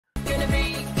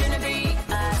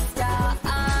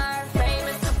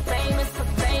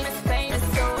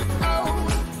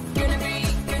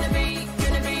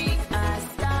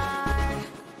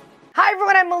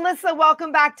Melissa,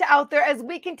 welcome back to Out There as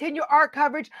we continue our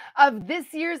coverage of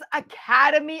this year's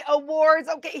Academy Awards.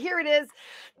 Okay, here it is.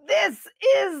 This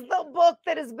is the book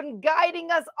that has been guiding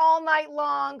us all night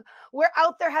long, where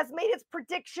Out There has made its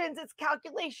predictions, its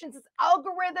calculations, its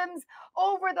algorithms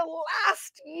over the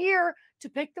last year to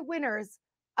pick the winners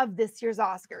of this year's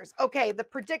Oscars. Okay, the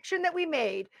prediction that we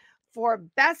made for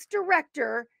Best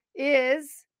Director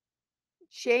is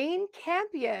Jane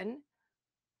Campion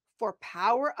for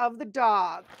Power of the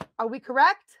Dog. Are we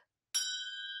correct?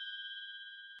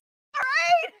 All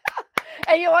right.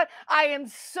 And you know what? I am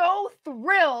so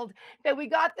thrilled that we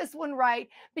got this one right,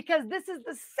 because this is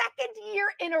the second year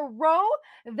in a row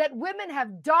that women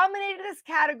have dominated this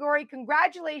category.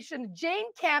 Congratulations,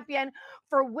 Jane Campion,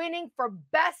 for winning for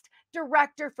Best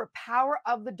Director for Power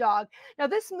of the Dog. Now,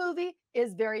 this movie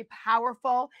is very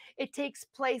powerful. It takes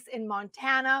place in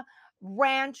Montana,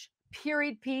 ranch,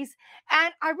 period piece.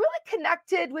 And I really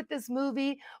connected with this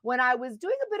movie when I was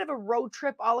doing a bit of a road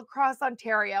trip all across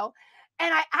Ontario.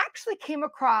 And I actually came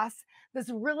across this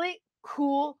really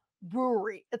cool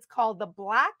brewery. It's called the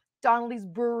Black Donnelly's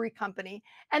Brewery Company,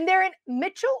 and they're in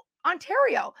Mitchell,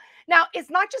 Ontario. Now, it's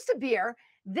not just a beer.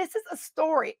 This is a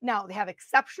story. Now, they have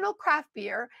exceptional craft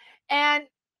beer, and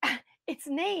it's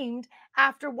named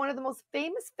after one of the most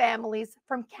famous families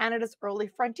from Canada's early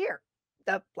frontier,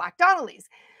 the Black Donnellys.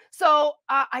 So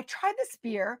I tried this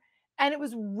beer, and it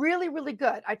was really, really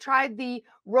good. I tried the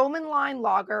Roman Line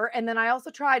Lager, and then I also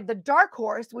tried the Dark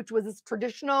Horse, which was this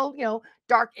traditional,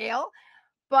 dark ale.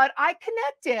 But I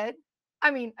connected.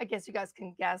 I mean, I guess you guys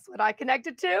can guess what I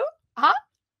connected to. Huh?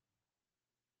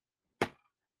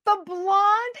 The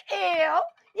blonde ale.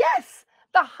 Yes,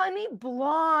 the honey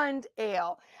blonde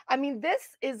ale. I mean,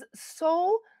 this is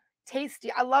so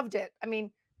tasty. I loved it. I mean,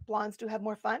 blondes do have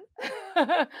more fun.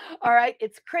 All right.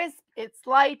 It's crisp. It's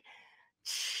light.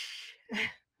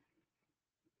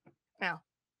 Now,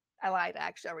 I lied. I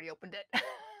actually already opened it.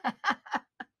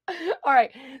 All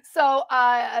right. So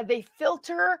they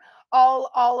filter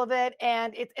all of it.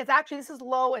 And it's actually, this is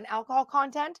low in alcohol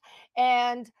content.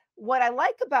 And what I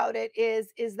like about it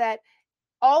is that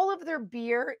all of their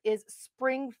beer is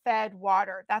spring-fed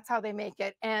water. That's how they make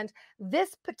it. And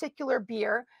this particular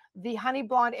beer, the Honey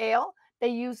Blonde Ale, they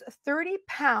use 30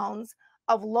 pounds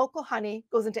of local honey,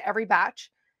 goes into every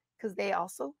batch, because they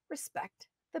also respect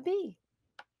the bee,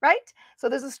 right? So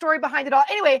there's a story behind it all.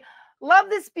 Anyway, love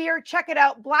this beer. Check it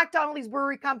out. Black Donnelly's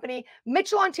Brewery Company,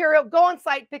 Mitchell, Ontario. Go on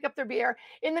site, pick up their beer.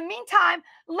 In the meantime,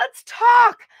 let's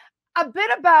talk a bit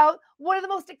about one of the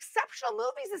most exceptional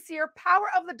movies this year, Power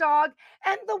of the Dog,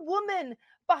 and the woman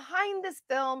behind this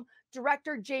film,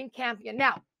 director Jane Campion.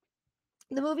 Now,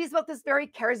 the movie is about this very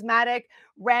charismatic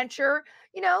rancher,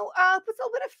 puts a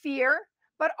little bit of fear,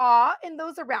 but awe in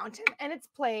those around him. And it's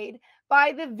played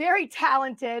by the very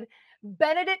talented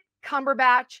Benedict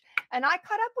Cumberbatch. And I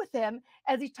caught up with him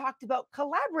as he talked about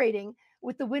collaborating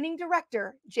with the winning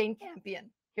director, Jane Campion.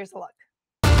 Here's a look.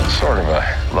 Sort of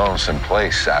a lonesome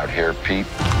place out here, Pete,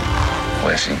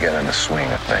 unless you get in the swing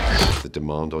of things. The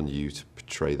demand on you to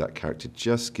portray that character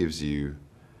just gives you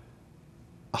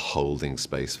a holding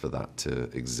space for that to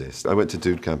exist. I went to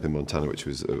Dude Camp in Montana, which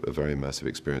was a very immersive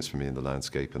experience for me in the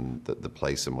landscape and the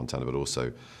place in Montana, but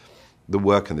also the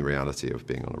work and the reality of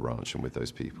being on a ranch and with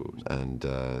those people. And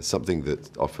something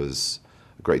that offers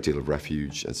a great deal of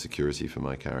refuge and security for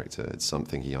my character. It's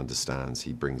something he understands.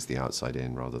 He brings the outside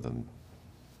in rather than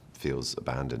feels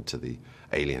abandoned to the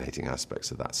alienating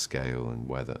aspects of that scale, and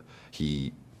whether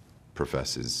he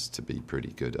professes to be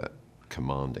pretty good at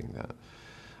commanding that.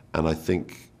 And I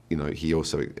think, he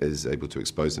also is able to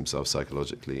expose himself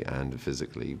psychologically and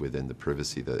physically within the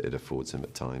privacy that it affords him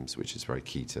at times, which is very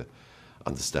key to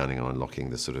understanding and unlocking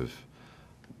the sort of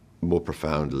more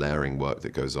profound layering work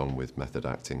that goes on with method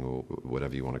acting, or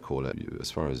whatever you want to call it.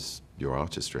 As far as your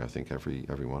artistry, I think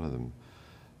every one of them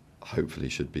hopefully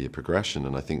should be a progression.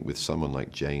 And I think with someone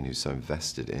like Jane, who's so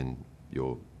invested in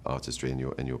your artistry and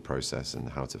your process and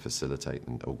how to facilitate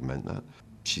and augment that,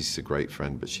 she's a great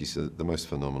friend, but she's the most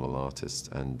phenomenal artist,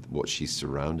 and what she's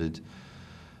surrounded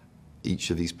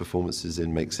each of these performances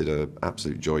in makes it an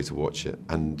absolute joy to watch it.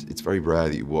 And it's very rare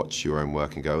that you watch your own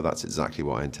work and go, oh, that's exactly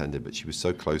what I intended, but she was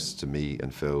so close to me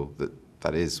and Phil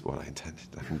that is what I intended.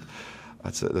 And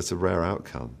that's a rare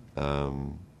outcome.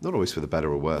 Not always for the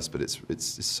better or worse, but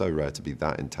it's so rare to be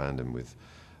that in tandem with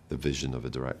the vision of a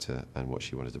director and what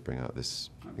she wanted to bring out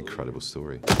this incredible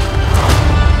story.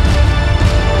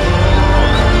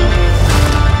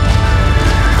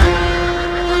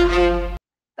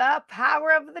 The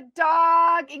Power of the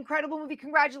Dog. Incredible movie.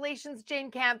 Congratulations, Jane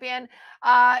Campion.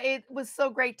 It was so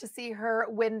great to see her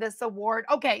win this award.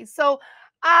 Okay, so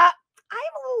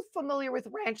a little familiar with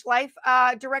ranch life.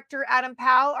 Director Adam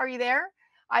Powell, are you there?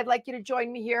 I'd like you to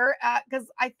join me here because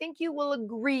I think you will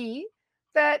agree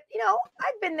that, you know,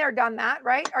 I've been there, done that,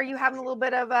 right? Are you having a little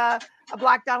bit of a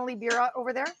Black Donnelly beer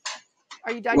over there?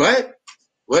 Are you done? What?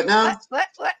 What now? What?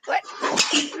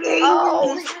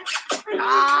 Oh,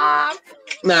 stop.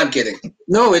 No, I'm kidding.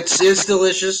 No, it's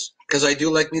delicious because I do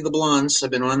like me the blondes.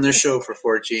 I've been on their show for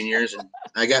 14 years and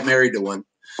I got married to one.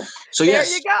 So There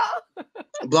yes, you go.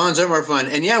 blondes are more fun.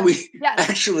 And yeah,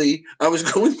 actually, I was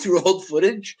going through old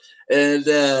footage and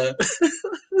I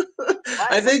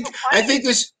think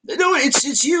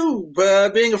it's you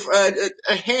being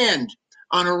a hand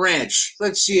on a ranch.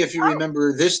 Let's see if you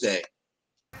remember this day.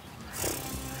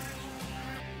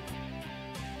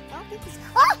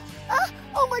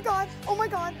 Oh my God. Oh my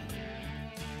God.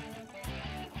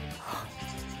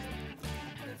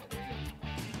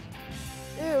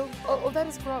 Ew. Oh, that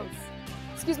is gross.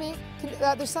 Excuse me.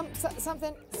 There's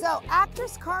something. So,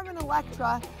 actress Carmen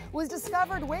Electra was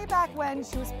discovered way back when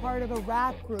she was part of a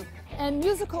rap group, and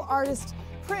musical artist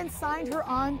Prince signed her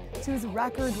on to his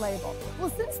record label. Well,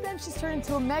 since then, she's turned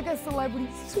into a mega celebrity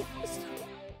superstar.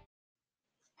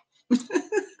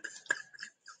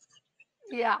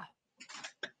 Yeah.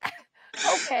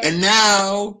 Okay. And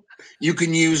now you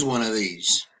can use one of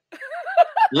these.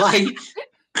 Light,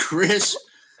 crisp,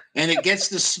 and it gets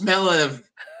the smell of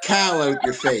cow out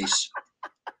your face.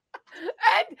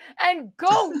 And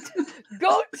goat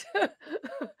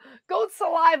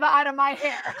saliva out of my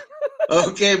hair.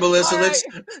 Okay, Melissa, right.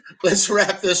 let's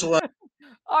wrap this one.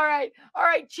 All right.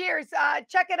 Cheers.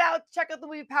 Check it out. Check out the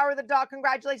movie Power of the Dog.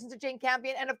 Congratulations to Jane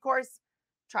Campion, and of course,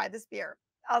 try this beer.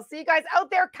 I'll see you guys out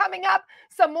there. Coming up,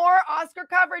 some more Oscar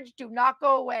coverage. Do not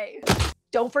go away.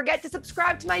 Don't forget to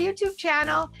subscribe to my YouTube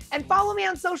channel and follow me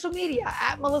on social media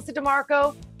at Melissa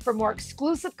DiMarco for more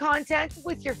exclusive content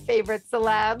with your favorite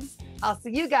celebs. I'll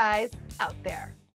see you guys out there.